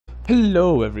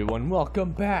Hello everyone,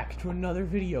 welcome back to another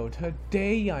video.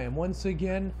 Today I am once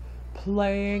again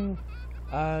playing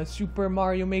Super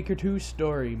Mario Maker 2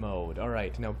 Story Mode.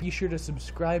 Alright, now be sure to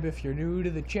subscribe if you're new to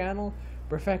the channel.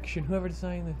 Perfection, whoever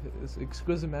designed this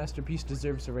exquisite masterpiece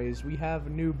deserves a raise. We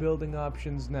have new building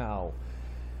options now.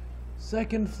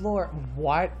 Second floor,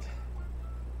 what?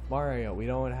 Mario, we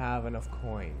don't have enough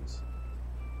coins.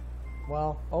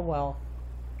 Well, oh well,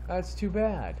 that's too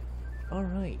bad.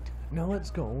 Alright. Now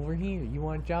let's go over here. You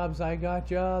want jobs? I got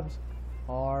jobs.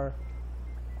 R.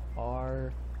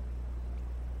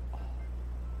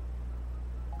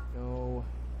 No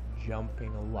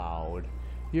jumping allowed.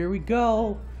 Here we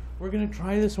go. We're gonna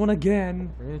try this one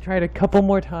again. We're gonna try it a couple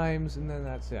more times and then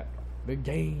that's it. The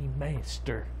Game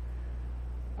Master.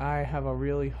 I have a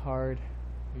really hard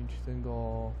reach the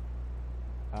goal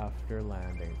after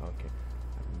landing. Okay.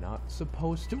 I'm not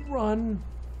supposed to run.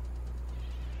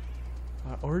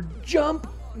 Or jump!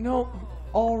 No,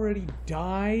 already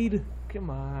died. Come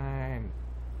on.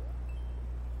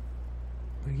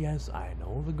 But yes, I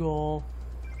know the goal.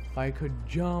 If I could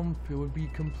jump, it would be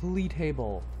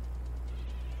completable.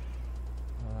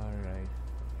 Alright.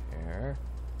 There.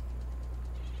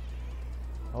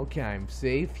 Okay, I'm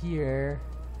safe here.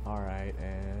 Alright,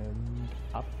 and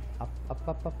up.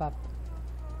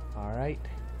 Alright.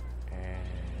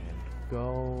 And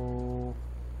go.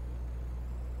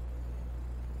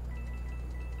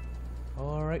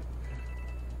 Alright.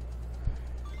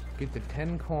 Get the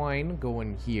 10 coin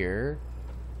going here.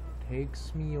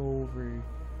 Takes me over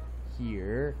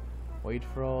here. Wait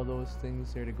for all those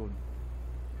things there to go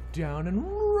down and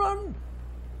run!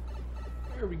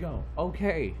 There we go.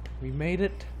 Okay, we made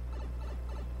it.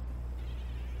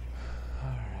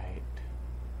 Alright.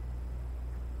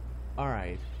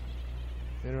 Alright.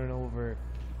 Then run over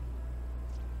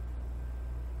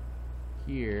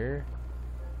here.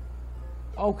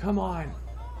 Oh, come on.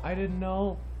 I didn't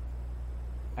know.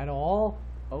 At all?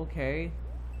 Okay.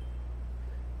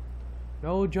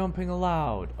 No jumping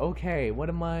allowed. Okay, what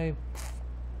am I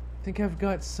think I've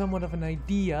got somewhat of an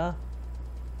idea.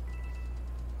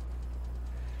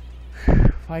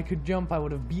 If I could jump, I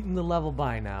would have beaten the level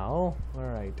by now.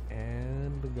 Alright,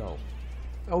 and go.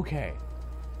 Okay.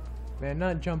 Man,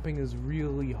 not jumping is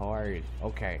really hard.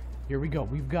 Okay, here we go.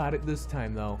 We've got it this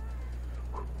time, though.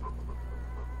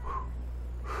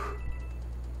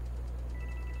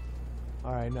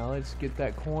 Alright, now let's get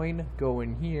that coin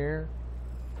going here.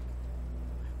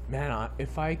 Man,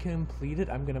 if I complete it,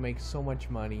 I'm gonna make so much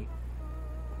money.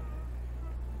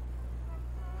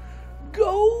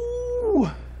 Go!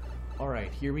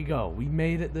 Alright, here we go. We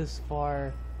made it this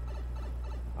far.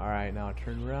 Alright, now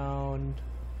turn around.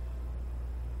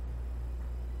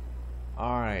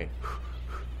 Alright.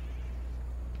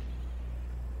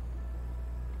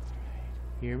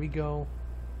 Here we go.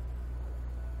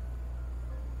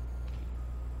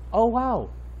 Oh wow,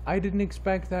 I didn't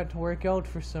expect that to work out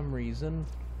for some reason.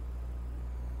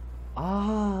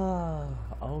 Ah,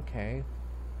 okay.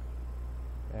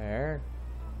 There.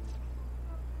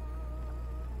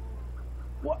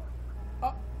 What?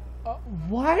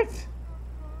 What?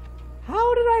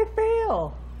 How did I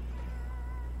fail?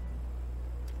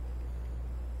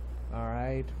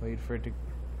 Alright, wait for it to...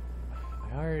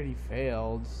 I already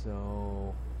failed,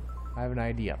 so... I have an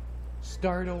idea.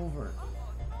 Start over.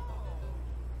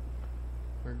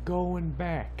 We're going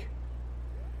back.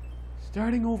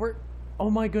 Starting over.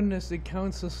 Oh my goodness, it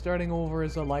counts as starting over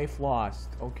as a life lost.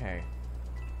 Okay.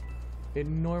 It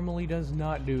normally does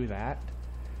not do that.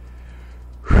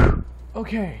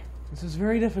 Okay, this is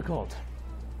very difficult.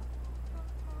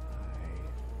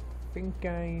 I think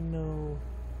I know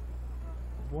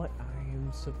what I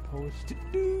am supposed to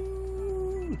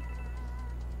do.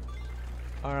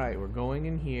 Alright, we're going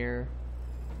in here.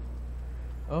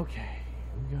 Okay,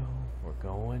 here we go. We're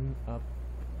going up.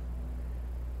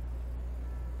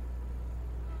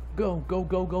 Go, go,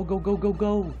 go, go, go, go, go,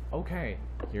 go. Okay,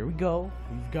 here we go.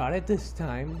 We've got it this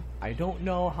time. I don't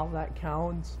know how that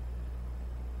counts.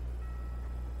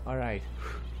 Alright.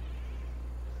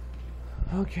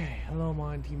 Okay, hello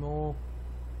Monty Mole.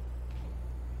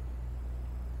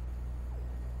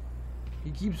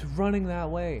 He keeps running that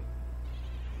way.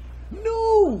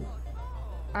 No!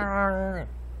 Arrgh.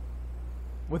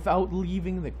 Without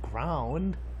leaving the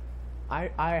ground. I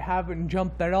haven't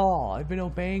jumped at all. I've been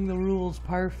obeying the rules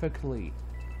perfectly.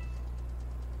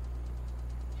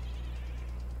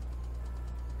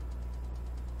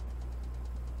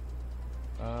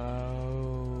 Okay.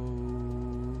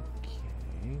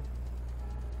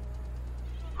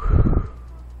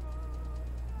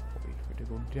 Wait for it to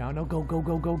go down. No, go, go,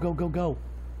 go, go, go, go, go.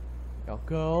 Now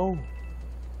go.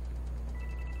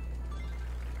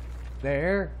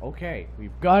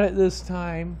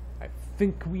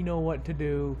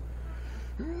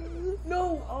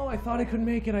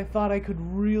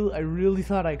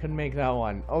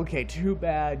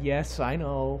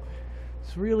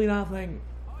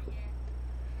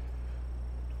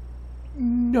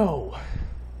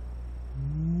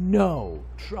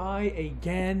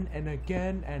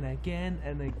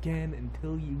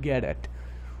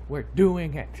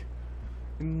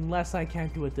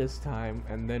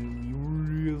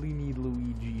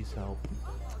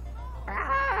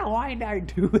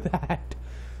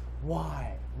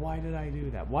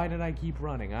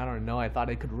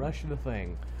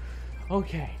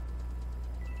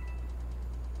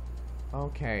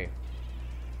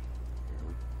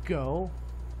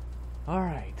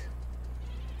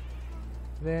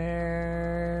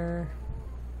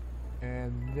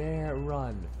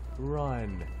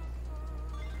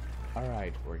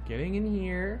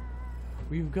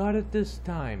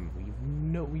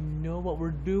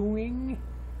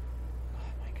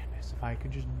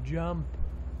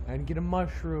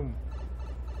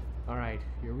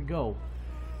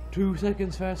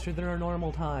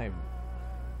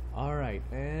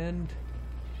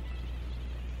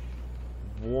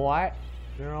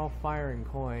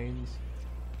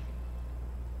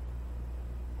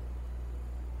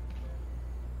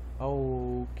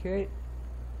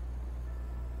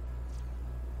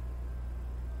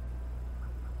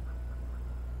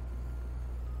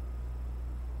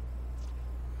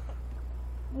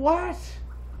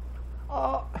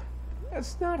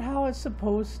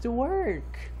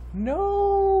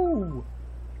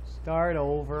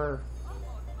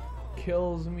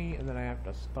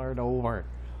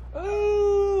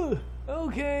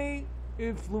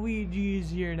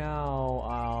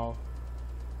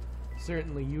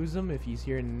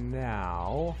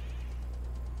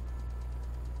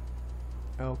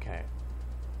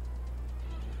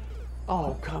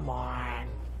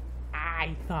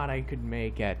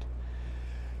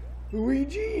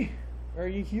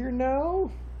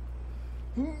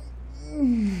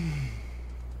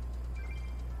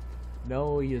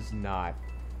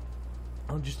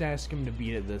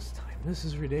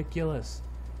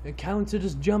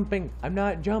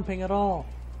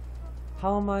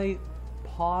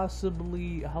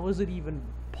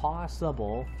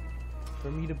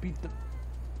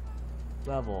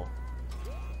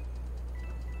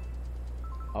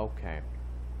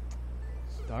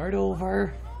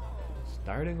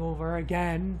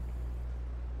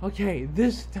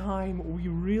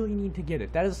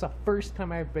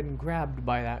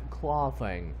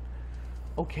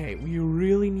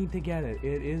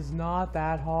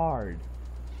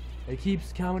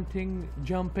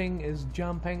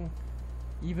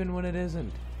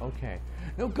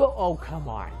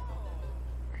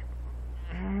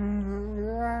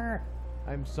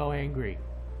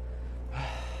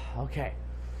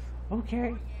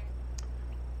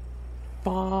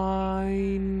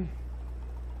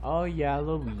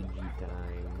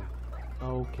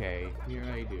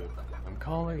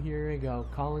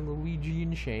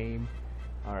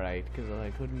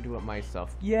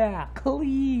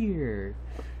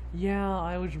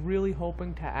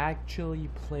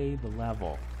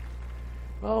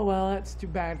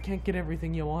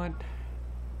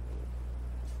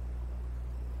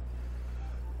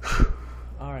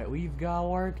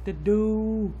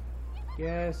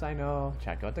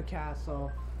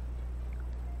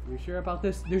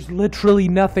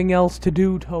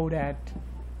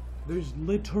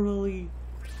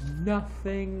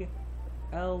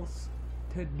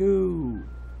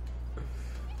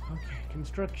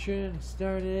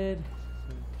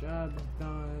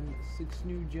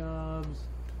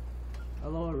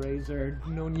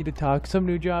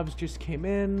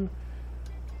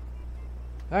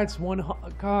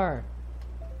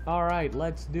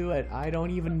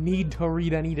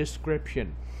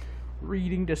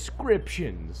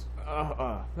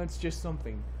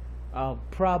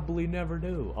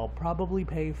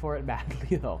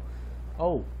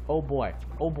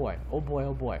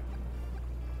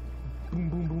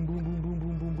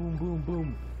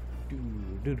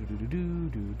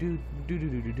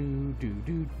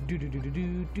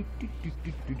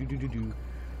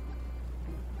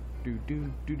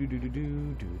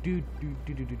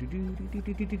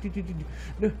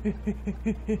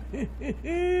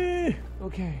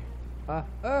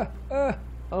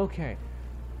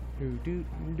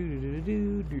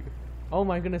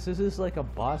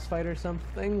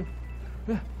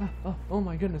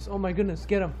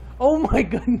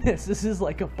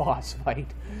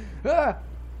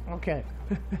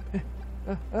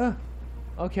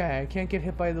 Okay, I can't get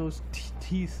hit by those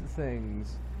teeth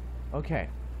things. Okay.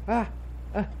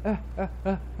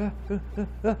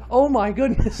 Oh my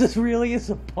goodness, this really is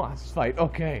a boss fight.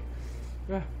 Okay.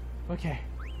 Okay.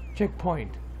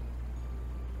 Checkpoint.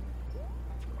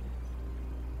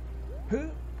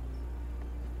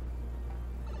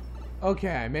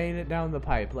 Okay, I made it down the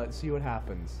pipe. Let's see what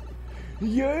happens.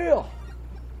 Yeah!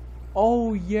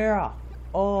 Oh yeah!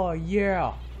 Oh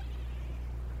yeah!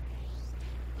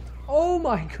 Oh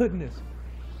my goodness!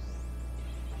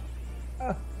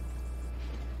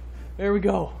 There we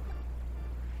go.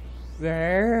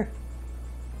 There.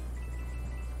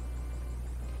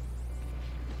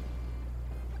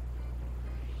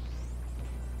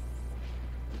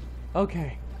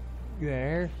 Okay.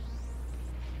 There.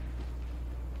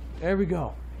 There we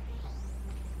go.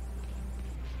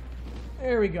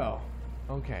 There we go.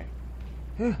 Okay.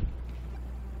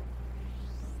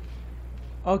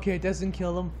 Okay, it doesn't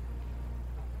kill him.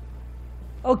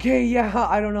 Okay, yeah,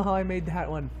 I don't know how I made that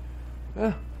one.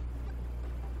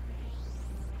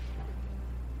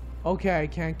 Okay, I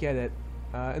can't get it.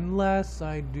 Unless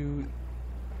I do...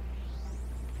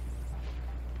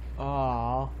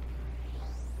 Aww.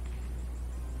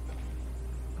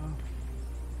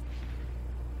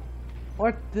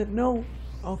 What the... No.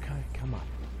 Okay, come on.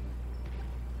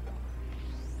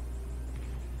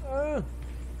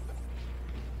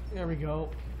 There we go.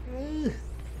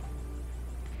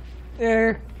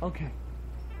 There. Okay.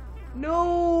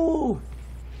 No!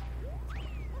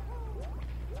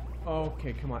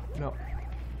 Okay, come on. No.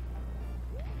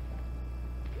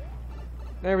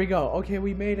 There we go. Okay,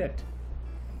 we made it.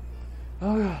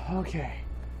 Oh, okay.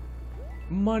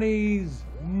 Monies.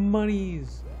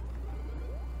 Monies.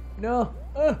 No.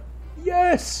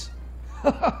 Yes!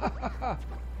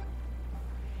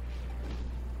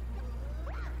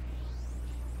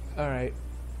 Alright.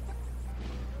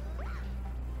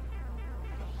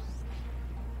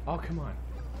 Oh, come on.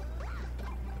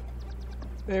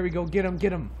 There we go. Get him,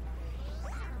 get him.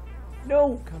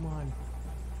 No! Come on.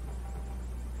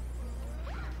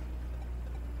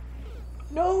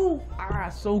 No! Ah,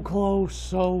 so close.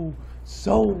 So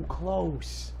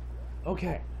close.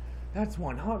 Okay. That's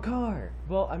one hot car.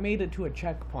 Well, I made it to a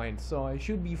checkpoint, so I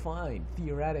should be fine,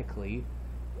 theoretically.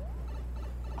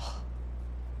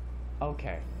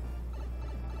 Okay.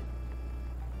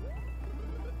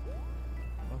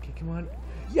 Okay, come on.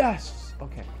 Yes!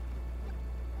 Okay.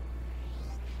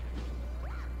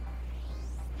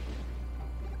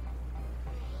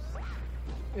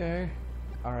 There.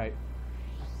 Alright.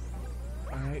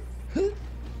 Alright.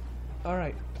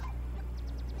 Alright.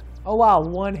 Oh wow,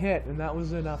 one hit, and that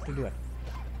was enough to do it.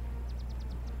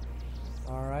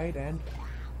 Alright, and...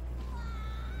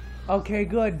 Okay,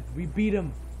 good. We beat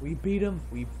him. We beat him.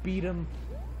 We beat him.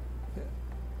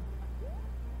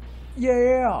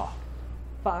 Yeah!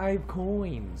 5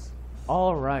 coins.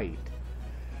 Alright.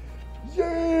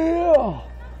 Yeah!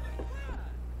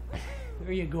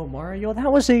 There you go, Mario.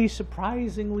 That was a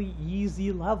surprisingly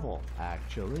easy level,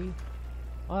 actually.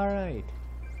 Alright.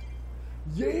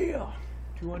 Yeah!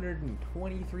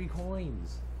 223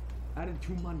 coins. Added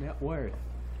to my net worth.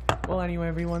 Well, anyway,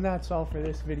 everyone, that's all for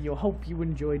this video. Hope you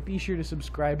enjoyed. Be sure to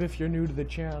subscribe if you're new to the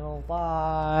channel.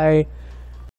 Bye!